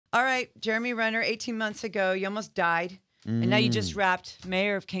All right, Jeremy Renner, 18 months ago, you almost died. And now you just wrapped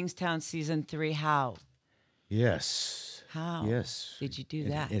Mayor of Kingstown season 3. How? Yes. How? Yes. Did you do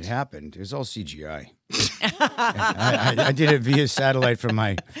that? It happened. It was all CGI. I did it via satellite from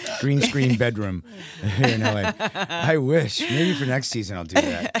my green screen bedroom here in LA. I wish. Maybe for next season I'll do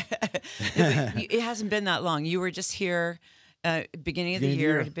that. It hasn't been that long. You were just here beginning of the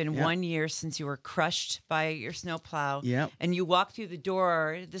year. It had been 1 year since you were crushed by your snowplow. Yeah. And you walked through the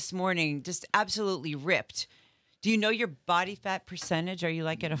door this morning just absolutely ripped. Do you know your body fat percentage? Are you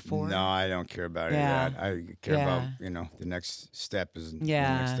like at a 4? No, I don't care about any of that. I care about, the next step is the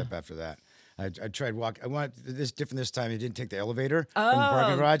next step after that. I tried walking. I wanted this different this time. I didn't take the elevator from the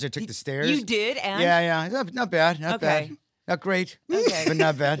parking garage. I took the stairs. You did? And? Yeah. Not bad. Not bad. Not great. Okay. But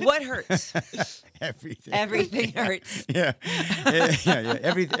not bad. What hurts? Everything. Everything hurts. Yeah.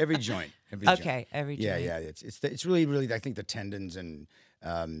 Every joint. Every joint. Every joint. Yeah. It's really I think the tendons and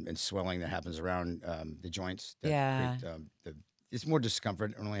swelling that happens around the joints. That create, it's more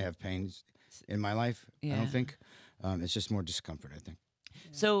discomfort. I don't really have pains in my life. I don't think. It's just more discomfort, I think.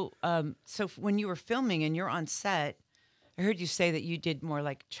 So, when you were filming and you're on set, I heard you say that you did more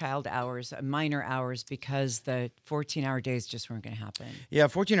like child hours, minor hours, because the 14-hour days just weren't going to happen. Yeah,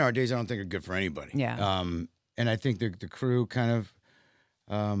 14-hour days I don't think are good for anybody. Yeah. And I think the crew kind of,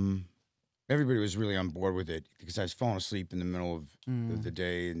 everybody was really on board with it because I was falling asleep in the middle of the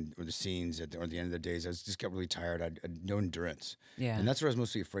day or the scenes or the end of the days. I just got really tired. I had no endurance. Yeah. And that's what I was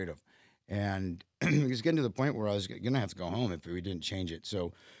mostly afraid of. And it was getting to the point where I was going to have to go home if we didn't change it.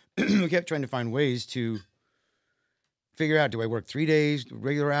 So we kept trying to find ways to figure out, do I work 3 days,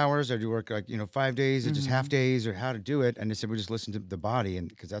 regular hours, or do I work 5 days or just half days, or how to do it? And they said, we just listen to the body, and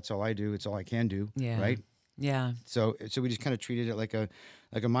because that's all I do. It's all I can do, right? Yeah. So we just kind of treated it like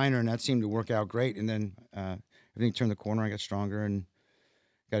a minor, and that seemed to work out great. And then everything turned the corner. I got stronger and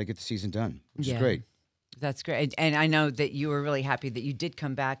got to get the season done, which is great. That's great. And I know that you were really happy that you did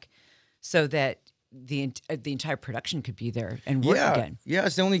come back so that the entire production could be there and work again. Yeah,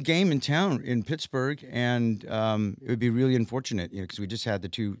 it's the only game in town in Pittsburgh, and it would be really unfortunate, because we just had the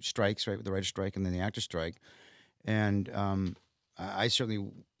 2 strikes, right, with the writer's strike and then the actor's strike. And I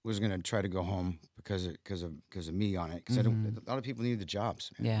certainly was going to try to go home because of me on it, because a lot of people needed the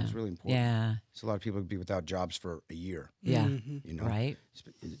jobs. Man. It was really important. Yeah, so a lot of people would be without jobs for a year. Yeah, right.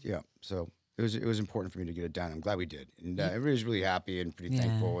 Yeah, so it was important for me to get it done. I'm glad we did, and everybody was really happy and pretty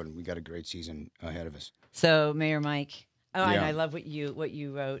thankful, and we got a great season ahead of us. So Mayor Mike, and I love what you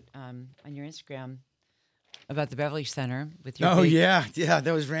wrote on your Instagram about the Beverly Center with your. Oh yeah,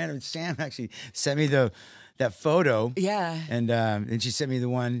 that was random. Sam actually sent me that photo. Yeah. And she sent me the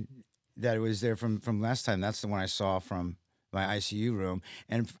one that was there from last time. That's the one I saw from my ICU room.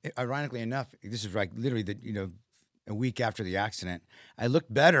 And ironically enough, this is like literally a week after the accident. I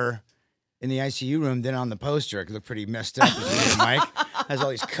looked better in the ICU room than on the poster. I looked pretty messed up. Mike has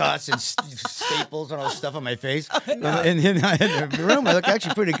all these cuts and staples and all this stuff on my face. And in the room, I look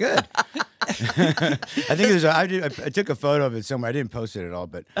actually pretty good. I think it was. I took a photo of it somewhere. I didn't post it at all,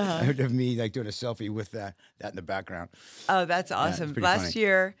 but of me doing a selfie with that in the background. Oh, that's awesome! Last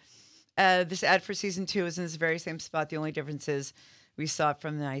year, this ad for season 2 was in this very same spot. The only difference is we saw it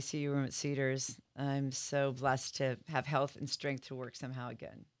from the ICU room at Cedars. I'm so blessed to have health and strength to work somehow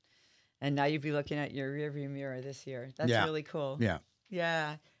again. And now you'll be looking at your rearview mirror this year. That's really cool. Yeah.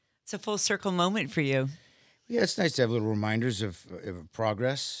 Yeah. It's a full circle moment for you. Yeah, it's nice to have little reminders of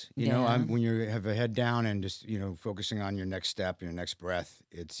progress. You know, when you have a head down and just, focusing on your next step, your next breath,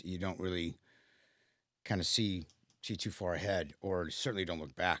 you don't really kind of see too far ahead, or certainly don't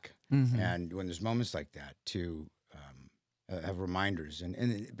look back. And when there's moments like that, to have reminders,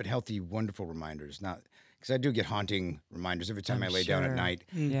 but healthy, wonderful reminders, not... Because I do get haunting reminders every time I lay down at night.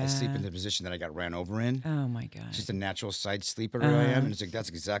 I sleep in the position that I got ran over in. Oh, my God. It's just a natural side sleeper where I am. And it's like, that's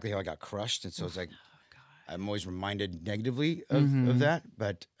exactly how I got crushed. And so it's like, I'm always reminded negatively of that.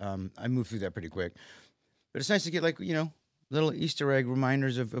 But I move through that pretty quick. But it's nice to get, little Easter egg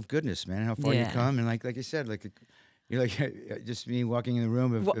reminders of goodness, man, how far you come. And like you said, you're just me walking in the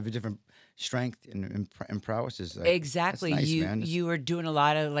room of a different strength and prowess is exactly. That's nice, man. You were doing a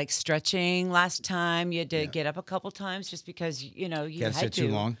lot of stretching last time. You had to get up a couple times just because you had sit too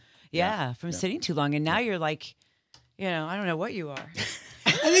long. From sitting too long, and now you're like, I don't know what you are.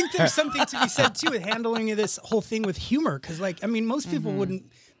 I think there's something to be said too with handling this whole thing with humor, because most people wouldn't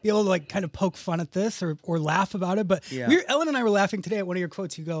be able to kind of poke fun at this or laugh about it. But Ellen and I were laughing today at one of your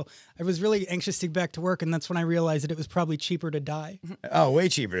quotes. You go, I was really anxious to get back to work, and that's when I realized that it was probably cheaper to die. Oh, way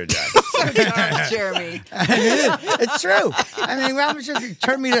cheaper to die. Jeremy. It's true. How much did you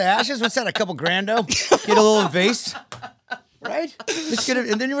turn me to ashes? What's that, a couple grando? Get a little vase? Right? Let's get it,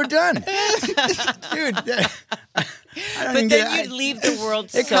 and then you were done, dude. But then you'd leave the world.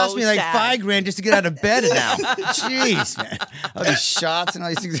 It cost me like sad. $5,000 just to get out of bed now. Jeez, man. All these shots and all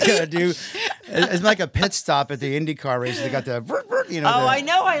these things you gotta do. It's like a pit stop at the IndyCar race. They got the, you know. Oh, I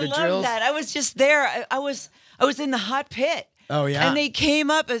know. I the love drills. that. I was just there. I was in the hot pit. Oh yeah. And they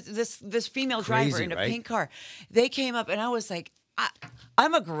came up as this female driver Crazy, in a right? pink car. They came up, and I was like,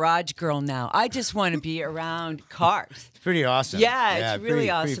 I'm a garage girl now. I just want to be around cars. It's pretty awesome. Yeah, it's really pretty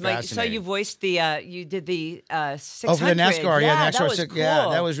awesome. I saw fascinating. you voiced you did the 600. Oh, for the NASCAR, yeah, the that was cool. Yeah,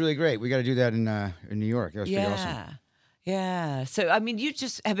 that was really great. We got to do that in New York. That was pretty awesome. Yeah. So, I mean, you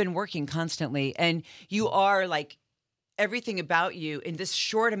just have been working constantly, and you are like, everything about you in this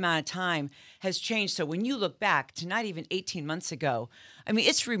short amount of time has changed. So when you look back to not even 18 months ago, I mean,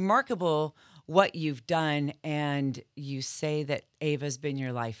 it's remarkable what you've done, and you say that Ava's been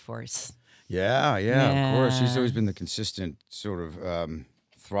your life force. Yeah, of course. She's always been the consistent sort of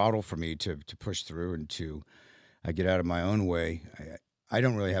throttle for me to push through and to get out of my own way. I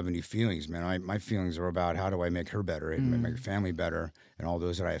don't really have any feelings, man. My feelings are about how do I make her better and make her family better and all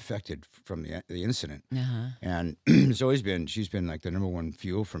those that I affected from the incident. And she's been like the number one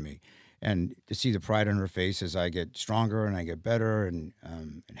fuel for me. And to see the pride on her face as I get stronger and I get better and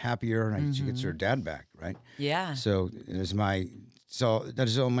happier, and she gets her dad back, right? Yeah. So that is my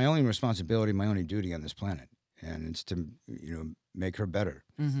only responsibility, my only duty on this planet, and it's to make her better,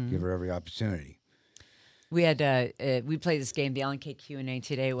 give her every opportunity. We had we played this game. The Alan K Q&A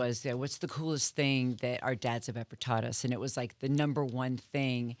today was what's the coolest thing that our dads have ever taught us, and it was like the number one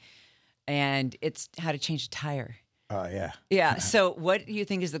thing, and it's how to change a tire. Oh, yeah. Yeah. So what do you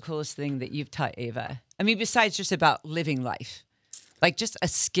think is the coolest thing that you've taught Ava? I mean, besides just about living life, like just a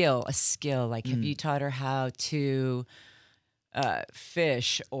skill. Like, have you taught her how to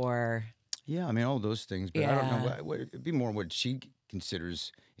fish or? Yeah, I mean, all those things, but I don't know. It'd be more what she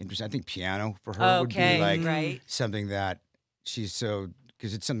considers interesting. I think piano for her would be like something that she's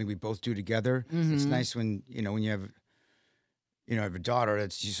because it's something we both do together. It's nice when you have a daughter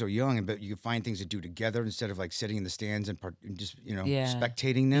that's she's so young, but you can find things to do together instead of like sitting in the stands and just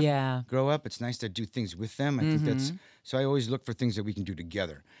spectating them grow up. It's nice to do things with them. I think that's so. I always look for things that we can do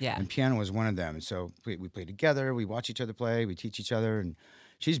together. Yeah, and piano is one of them. And so we play together. We watch each other play. We teach each other, and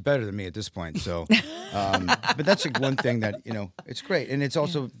she's better than me at this point. So, but that's like one thing that it's great, and it's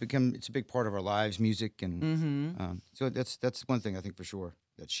also it's a big part of our lives, music, and so that's one thing I think for sure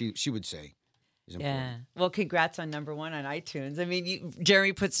that she would say. Yeah. Well, congrats on number one on iTunes. I mean,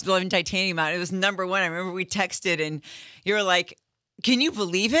 Jeremy puts Love and Titanium out. It was number one. I remember we texted and you were like, "Can you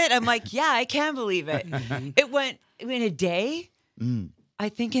believe it?" I'm like, "Yeah, I can believe it." It went in a day. I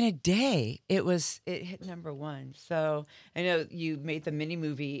think in a day it hit number one. So I know you made the mini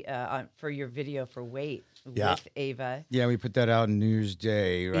movie for your video for Wait with Ava. Yeah, we put that out on New Year's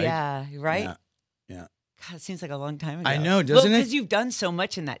Day, right? Yeah, right? Yeah. God, it seems like a long time ago. I know, doesn't it? Because you've done so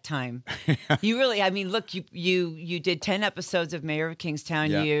much in that time. You really, I mean, look, you did 10 episodes of Mayor of Kingstown.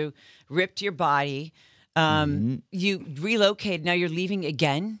 Yeah. You ripped your body. You relocated. Now you're leaving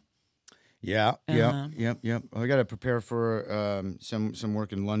again. Yeah. Well, I got to prepare for some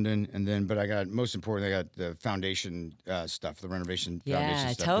work in London, but most importantly, I got the foundation stuff, the renovation foundation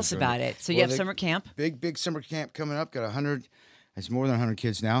stuff. Yeah, tell us about it. So you have summer camp? Big summer camp coming up. Got 100. It's more than 100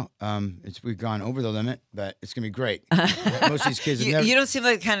 kids now. We've gone over the limit, but it's gonna be great. Most of these kids. You don't seem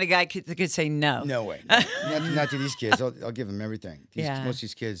like the kind of guy that could say no. No way. Not to these kids. I'll give them everything. Most of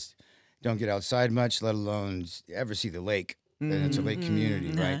these kids don't get outside much, let alone ever see the lake. And it's a lake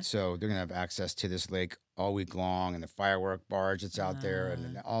community, right? So they're gonna have access to this lake all week long, and the firework barge that's out there,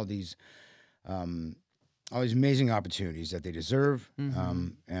 and all these amazing opportunities that they deserve,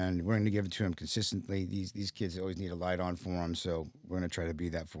 and we're going to give it to them consistently. These kids always need a light on for them, so we're going to try to be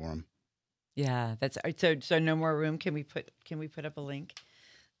that for them. Yeah, that's so. No more room. Can we put up a link?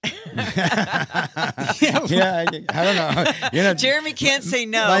 I don't know. Jeremy can't say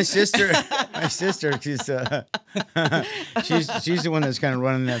no. My sister, she's the one that's kind of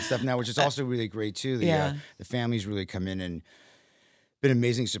running that stuff now, which is also really great too. The families really come in and been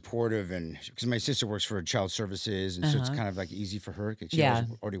amazing, supportive, and because my sister works for Child Services, and so it's kind of like easy for her because she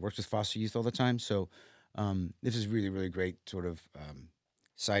already works with foster youth all the time. So this is really, really great sort of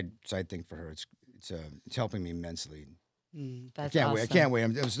side thing for her. It's helping me immensely. That's I can't awesome.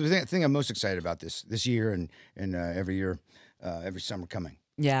 wait. It's the thing I'm most excited about this year and every year, every summer coming.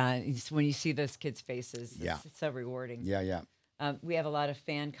 Yeah, it's when you see those kids' faces, it's so rewarding. Yeah. We have a lot of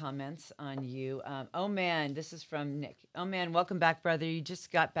fan comments on you. Oh, man, this is from Nick. Oh, man, welcome back, brother. You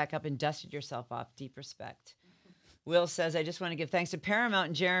just got back up and dusted yourself off. Deep respect. Will says, I just want to give thanks to Paramount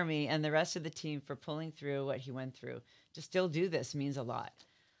and Jeremy and the rest of the team for pulling through what he went through. to still do this means a lot.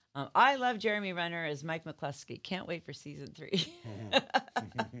 I love Jeremy Renner as Mike McCluskey. Can't wait for season 3.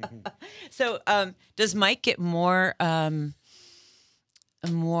 So, does Mike get more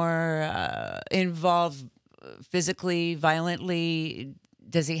involved physically, violently?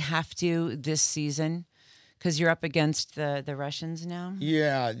 Does he have to this season? Because you're up against the Russians now.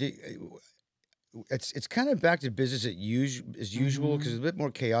 Yeah, it's kind of back to business as usual because it's a bit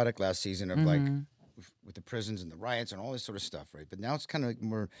more chaotic last season of like with the prisons and the riots and all this sort of stuff, right? But now it's kind of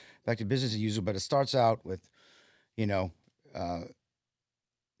more back to business as usual. But it starts out with, nothing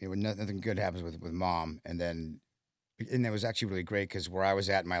good happens with Mom, and it was actually really great because where I was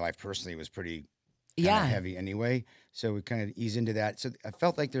at in my life personally was pretty heavy anyway. So we kind of ease into that. So I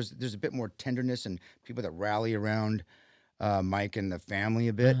felt like there's a bit more tenderness and people that rally around Mike and the family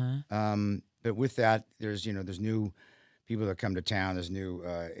a bit. But with that, there's new people that come to town. There's new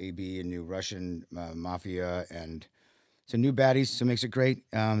AB and new Russian mafia and some new baddies. So it makes it great.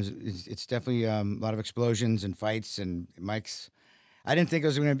 It's definitely a lot of explosions and fights. And I didn't think I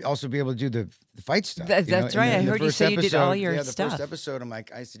was going to also be able to do the fight stuff. That's right. I heard you say you did all your stuff. The first episode, I'm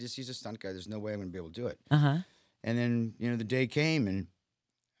like, I said, just use a stunt guy. There's no way I'm going to be able to do it. And then, the day came and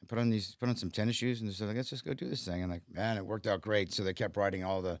I put on some tennis shoes and they said, like, let's just go do this thing. And like, man, it worked out great. So they kept writing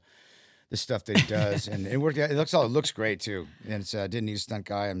all the stuff that he does, and it worked out. It looks great too. And I didn't need a stunt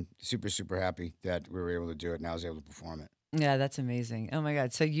guy. I'm super, super happy that we were able to do it and I was able to perform it. Yeah, that's amazing. Oh my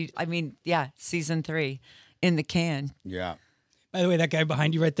God. So season 3 in the can. Yeah. By the way, that guy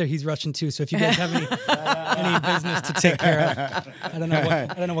behind you right there, he's Russian too. So if you guys have any business to take care of, I don't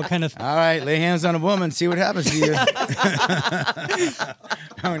know what kind of. All right, lay hands on a woman, see what happens to you.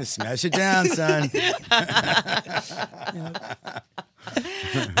 I'm gonna smash it down, son.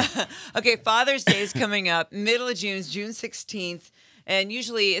 Okay, Father's Day is coming up, middle of June 16th. And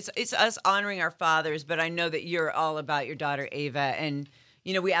usually it's us honoring our fathers, but I know that you're all about your daughter, Ava. And,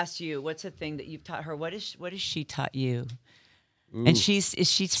 we asked you, what's the thing that you've taught her? What has she taught you? Ooh. And is she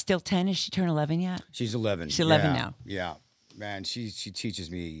still 10? Has she turned 11 yet? She's 11. She's 11 now. Yeah. Man, she teaches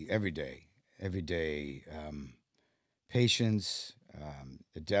me every day, patience,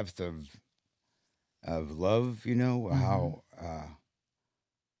 the depth of love, how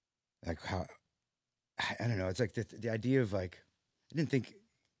I don't know. It's like the idea of like, I didn't think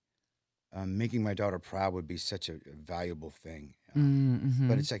making my daughter proud would be such a valuable thing.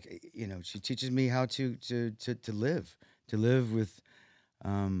 But it's like, she teaches me how to live with,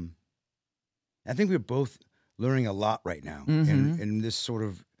 I think we're both learning a lot right now. And this sort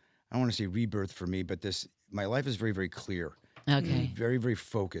of, I don't want to say rebirth for me, but my life is very, very clear. Okay. Very, very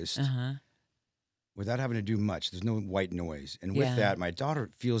focused. Without having to do much. There's no white noise. And with that, my daughter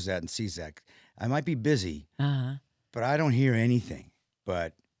feels that and sees that. I might be busy, but I don't hear anything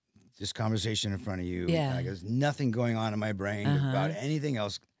but this conversation in front of you. Yeah. Like, there's nothing going on in my brain about anything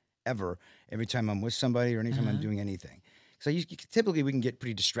else ever every time I'm with somebody or anytime I'm doing anything. So typically we can get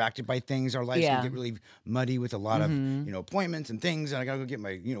pretty distracted by things. Our lives can get really muddy with a lot of, appointments and things. And I got to go get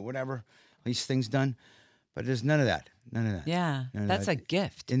my, whatever, these things done. But there's none of that. Yeah, that's a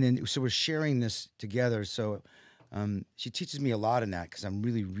gift. And then, so we're sharing this together. So she teaches me a lot in that because I'm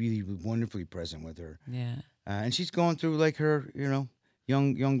really, really wonderfully present with her. Yeah. And she's going through like her,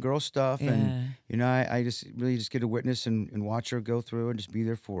 young girl stuff. Yeah. And, I just really just get to witness and watch her go through and just be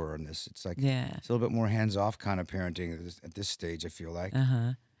there for her in this. It's like, it's a little bit more hands-off kind of parenting at this stage, I feel like.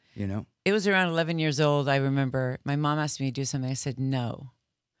 It was around 11 years old. I remember my mom asked me to do something. I said no.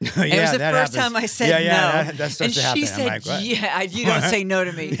 It was the first time I said no. That starts and to happen. She said, like, what? you don't say no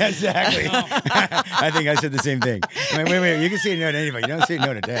to me. Exactly. I think I said the same thing. Wait. You can say no to anybody. You don't say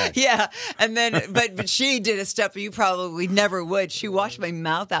no to Dad. Yeah. And then, but she did a step you probably never would. She washed my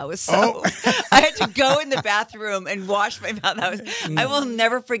mouth out. I had to go in the bathroom and wash my mouth out. I will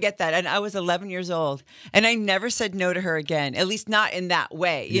never forget that. And I was 11 years old. And I never said no to her again, at least not in that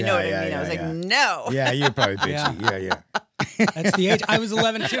way. You know what I mean? I was like, no. Yeah, you're probably bitchy. Yeah. That's the age. I was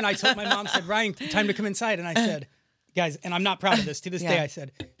 11 too, and I told my mom, said, Ryan, time to come inside. And I said, guys, and I'm not proud of this. To this day, I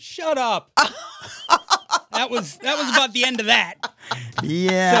said, shut up. That was about the end of that.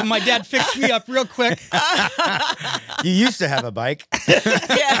 Yeah. So my dad fixed me up real quick. You used to have a bike.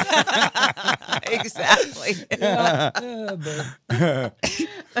 Yeah. Exactly.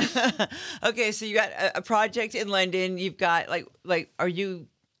 Okay, so you got a project in London. You've got are you?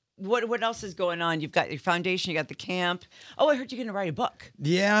 What else is going on? You've got your foundation. You got the camp. Oh, I heard you're going to write a book.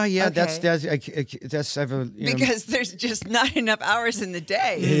 Yeah. Okay. That's because there's just not enough hours in the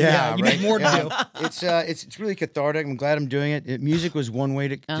day. Yeah, you need more to do. It's really cathartic. I'm glad I'm doing it. Music was one way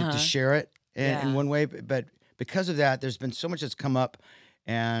to share it in one way, but because of that, there's been so much that's come up,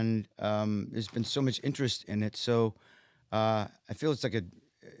 and there's been so much interest in it. So I feel it's like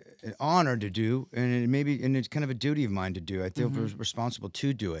an honor to do, and it's kind of a duty of mine to do. I feel responsible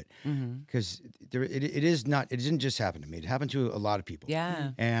to do it because it didn't just happen to me. It happened to a lot of people.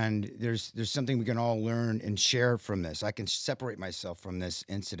 Yeah. And there's something we can all learn and share from this. I can separate myself from this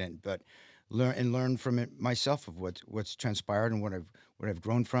incident, but learn from it myself of what's transpired and what I've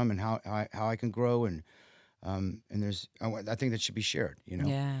grown from and how I can grow and I think that should be shared.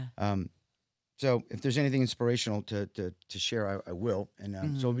 Yeah. So if there's anything inspirational to share, I will.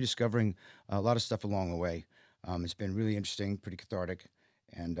 And so we'll be discovering a lot of stuff along the way. It's been really interesting, pretty cathartic,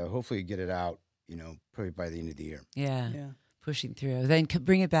 and hopefully get it out, probably by the end of the year. Yeah. Pushing through. Then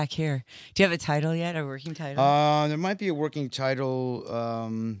bring it back here. Do you have a title yet, a working title? There might be a working title.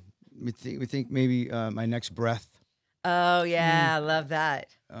 We think maybe My Next Breath. Oh, yeah. I love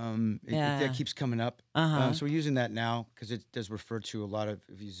that. That keeps coming up. Uh-huh. So we're using that now because it does refer to a lot of,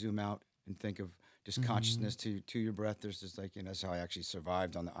 if you zoom out and think of just consciousness to your breath, there's just that's how I actually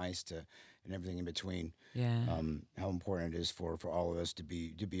survived on the ice and everything in between. Yeah. How important it is for all of us to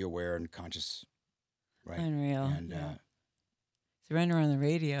be aware and conscious. Right. Unreal. And it's Renner on the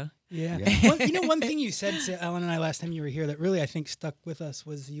radio. Yeah. One thing you said to Ellen and I last time you were here that really I think stuck with us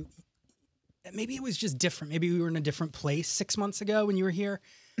was maybe it was just different. Maybe we were in a different place 6 months ago when you were here,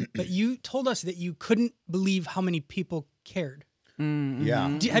 but you told us that you couldn't believe how many people cared. Mm-hmm.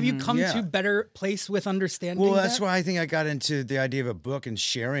 Yeah. Have you come to a better place with understanding? Well, that's why I think I got into the idea of a book and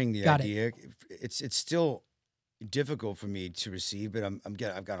sharing the idea. It's still difficult for me to receive, but I've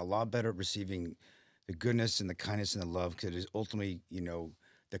got a lot better at receiving the goodness and the kindness and the love, because it is ultimately,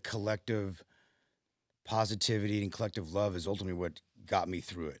 the collective positivity and collective love is ultimately what got me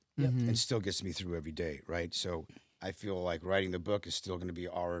through it, and still gets me through every day, right? So I feel like writing the book is still going to be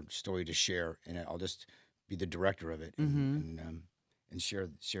our story to share, and I'll just be the director of it and share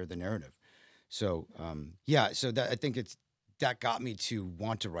the narrative. So so that I think that got me to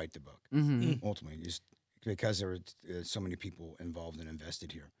want to write the book ultimately, just because there were so many people involved and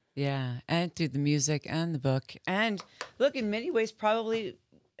invested here. Yeah, and through the music and the book, and look, in many ways, probably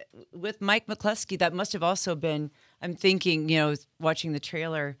with Mike McCluskey, that must have also been. I'm thinking, watching the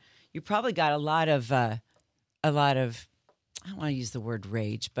trailer, you probably got a lot of. I don't want to use the word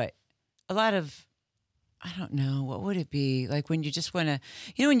rage, but a lot of. I don't know, what would it be like when you just want to,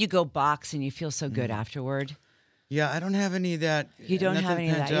 when you go box and you feel so good afterward. Yeah, I don't have any of that. You don't have any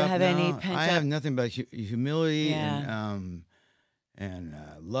of that. You don't have any pent up. I have nothing but humility and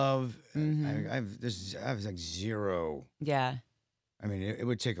love. I have like zero. Yeah. I mean, it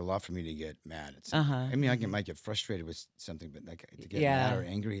would take a lot for me to get mad at something. I mean, I might get frustrated with something, but like to get mad or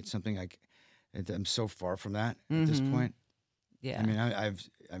angry at something, I'm so far from that at this point. Yeah.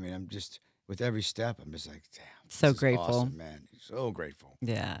 I mean, I'm just with every step, I'm just like, damn. So grateful, awesome, man. So grateful.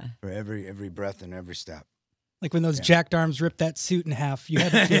 Yeah. For every breath and every step. Like when those jacked arms ripped that suit in half, you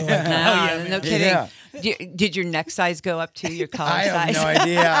had to feel like, no kidding. Yeah. Did your neck size go up too? Your collar size? I have no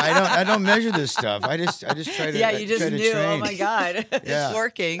idea. I don't measure this stuff. I just try to. Yeah, you just knew. Train. Oh my God, it's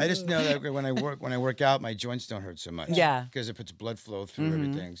working. I just know that when I work out, my joints don't hurt so much. Yeah, because it puts blood flow through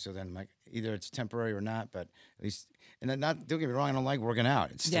everything. So then, either it's temporary or not, but at least. And don't get me wrong, I don't like working out.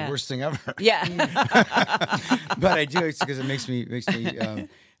 It's the worst thing ever. Yeah, but I do it because it makes me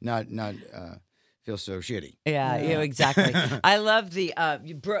not feel so shitty. Yeah, exactly. I love the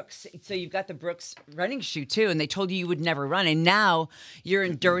Brooks. So you've got the Brooks running shoe too, and they told you would never run, and now you're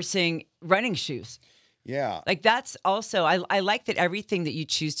endorsing running shoes. Yeah, like that's also I like that everything that you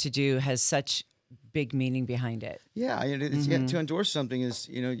choose to do has such big meaning behind it. Yeah, to endorse something is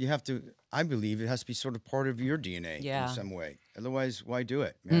you have to. I believe it has to be sort of part of your DNA in some way. Otherwise, why do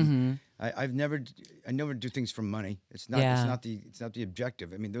it, man? I never do things for money. It's not the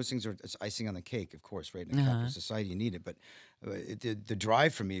objective. I mean, those things it's icing on the cake, of course, right? In a capitalist society, you need it. But the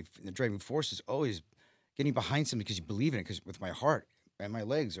drive for me, the driving force is always getting behind something because you believe in it. Because with my heart and my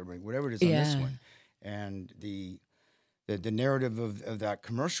legs or whatever it is on this one, and the narrative of that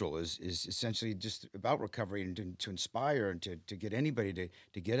commercial is essentially just about recovery and to inspire and to get anybody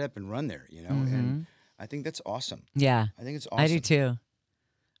to get up and run there, and I think that's awesome. Yeah. I think it's awesome. I do too.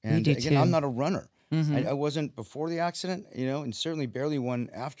 And again, I'm not a runner. I wasn't before the accident, and certainly barely one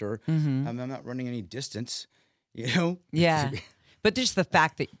after. I'm not running any distance, Yeah. But there's the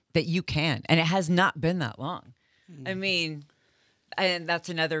fact that you can, and it has not been that long. I mean... And that's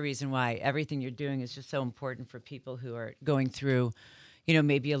another reason why everything you're doing is just so important for people who are going through,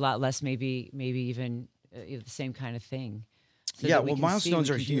 maybe a lot less, maybe even the same kind of thing. So milestones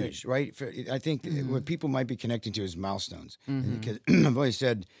are huge, right? I think what people might be connecting to is milestones. Because I've always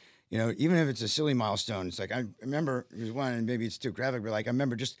said, You know, even if it's a silly milestone, it's like I remember there's one, and maybe it's too graphic, but like I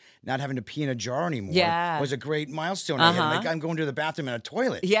remember just not having to pee in a jar anymore. Yeah. Was a great milestone. I had. Like I'm going to the bathroom in a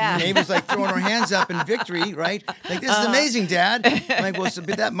toilet. Yeah. And Abel's like throwing her hands up in victory, right? Like this is amazing, Dad. I'm like, well,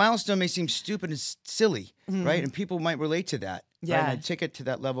 but that milestone may seem stupid and silly, right? And people might relate to that. Yeah. Right? And I take it to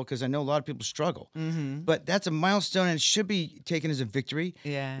that level because I know a lot of people struggle. But that's a milestone, and it should be taken as a victory.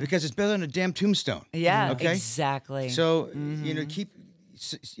 Yeah. Because it's better than a damn tombstone. Yeah. Okay. Exactly. So you know, keep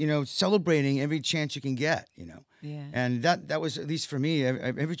celebrating every chance you can get. You know. Yeah. And that was, at least for me,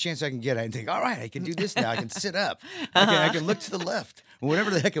 every chance I can get, I think, all right, I can do this now. I can sit up. I can look to the left, or whatever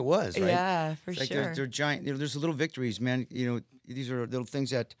the heck it was. Right. Yeah, for Like sure. they're giant. There's little victories, man. You know, these are little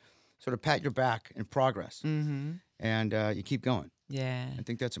things that sort of pat your back in progress, and you keep going. Yeah. I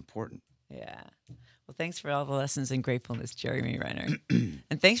think that's important. Yeah. Well, thanks for all the lessons in gratefulness, Jeremy Renner.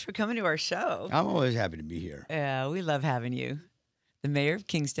 And thanks for coming to our show. I'm always happy to be here. Yeah, we love having you. The mayor of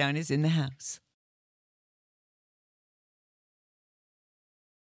Kingstown is in the house.